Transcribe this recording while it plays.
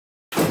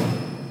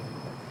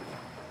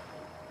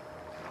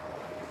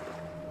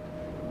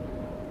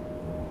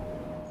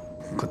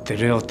Ko te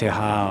reo te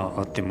hā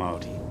o te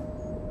Māori.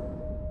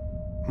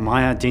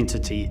 My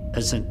identity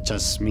isn't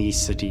just me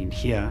sitting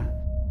here,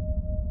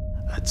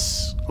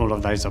 it's all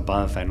of those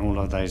above and all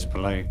of those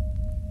below.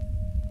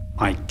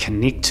 I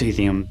connect to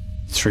them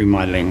through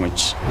my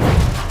language.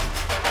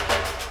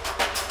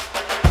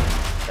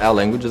 Our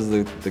language is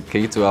the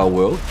key to our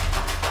world.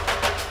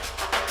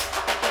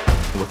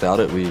 Without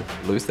it, we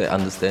lose that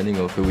understanding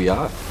of who we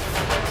are.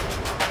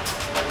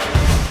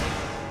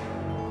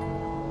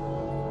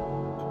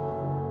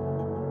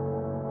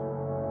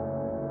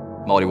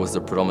 Māori was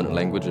the predominant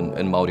language in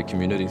Māori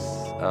communities,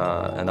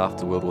 and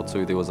after World War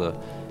II there was a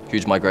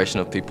huge migration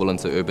of people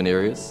into urban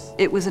areas.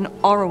 It was an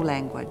oral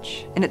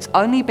language, and it's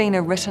only been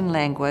a written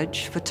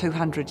language for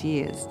 200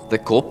 years. The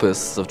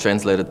corpus of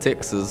translated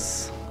text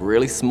is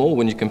really small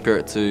when you compare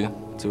it to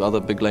other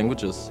big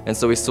languages. And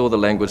so we saw the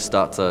language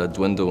start to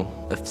dwindle.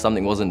 If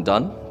something wasn't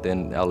done,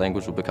 then our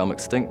language would become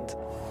extinct.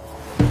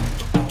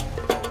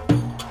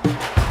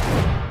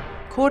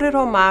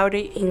 Kōrero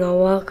Māori I ngā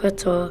wā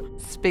katoa.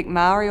 Speak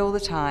Māori all the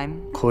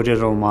time.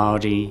 Kōrero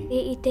Māori.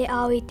 I te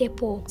ao I te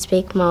pō.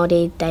 Speak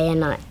Māori day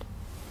and night.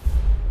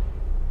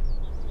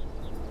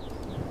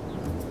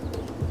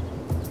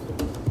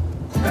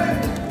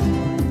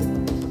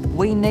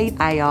 We need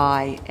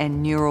AI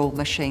and neural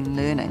machine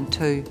learning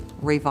to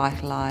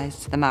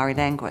revitalise the Māori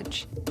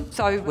language.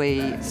 So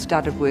we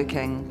started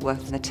working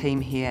with the team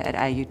here at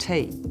AUT.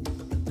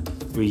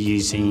 We're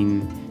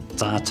using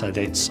data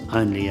that's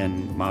only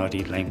in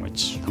Māori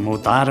language. The more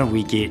data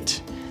we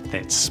get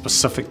that's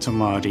specific to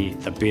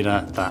Māori, the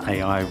better the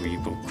AI we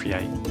will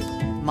create.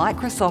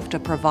 Microsoft are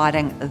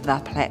providing the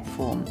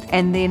platform,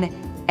 and then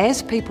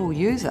as people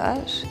use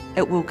it,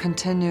 it will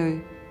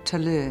continue to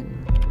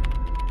learn.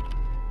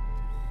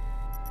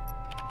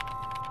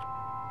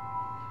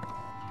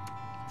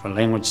 For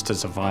language to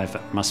survive,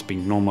 it must be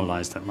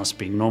normalised. It must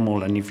be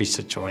normal in every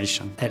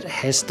situation. It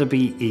has to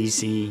be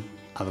easy,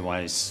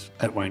 otherwise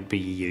it won't be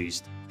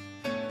used.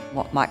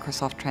 What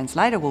Microsoft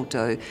Translator will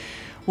do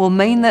will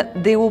mean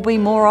that there will be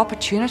more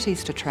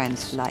opportunities to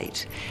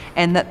translate,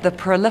 and that the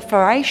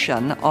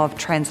proliferation of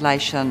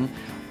translation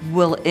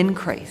will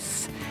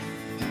increase.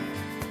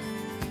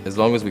 As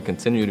long as we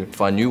continue to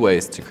find new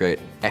ways to create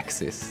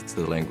access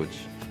to the language,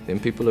 then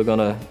people are going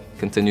to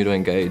continue to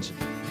engage.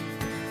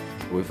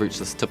 We've reached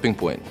this tipping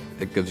point.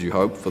 It gives you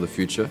hope for the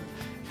future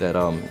that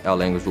our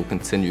language will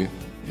continue,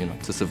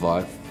 to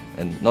survive,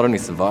 and not only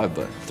survive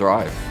but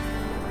thrive.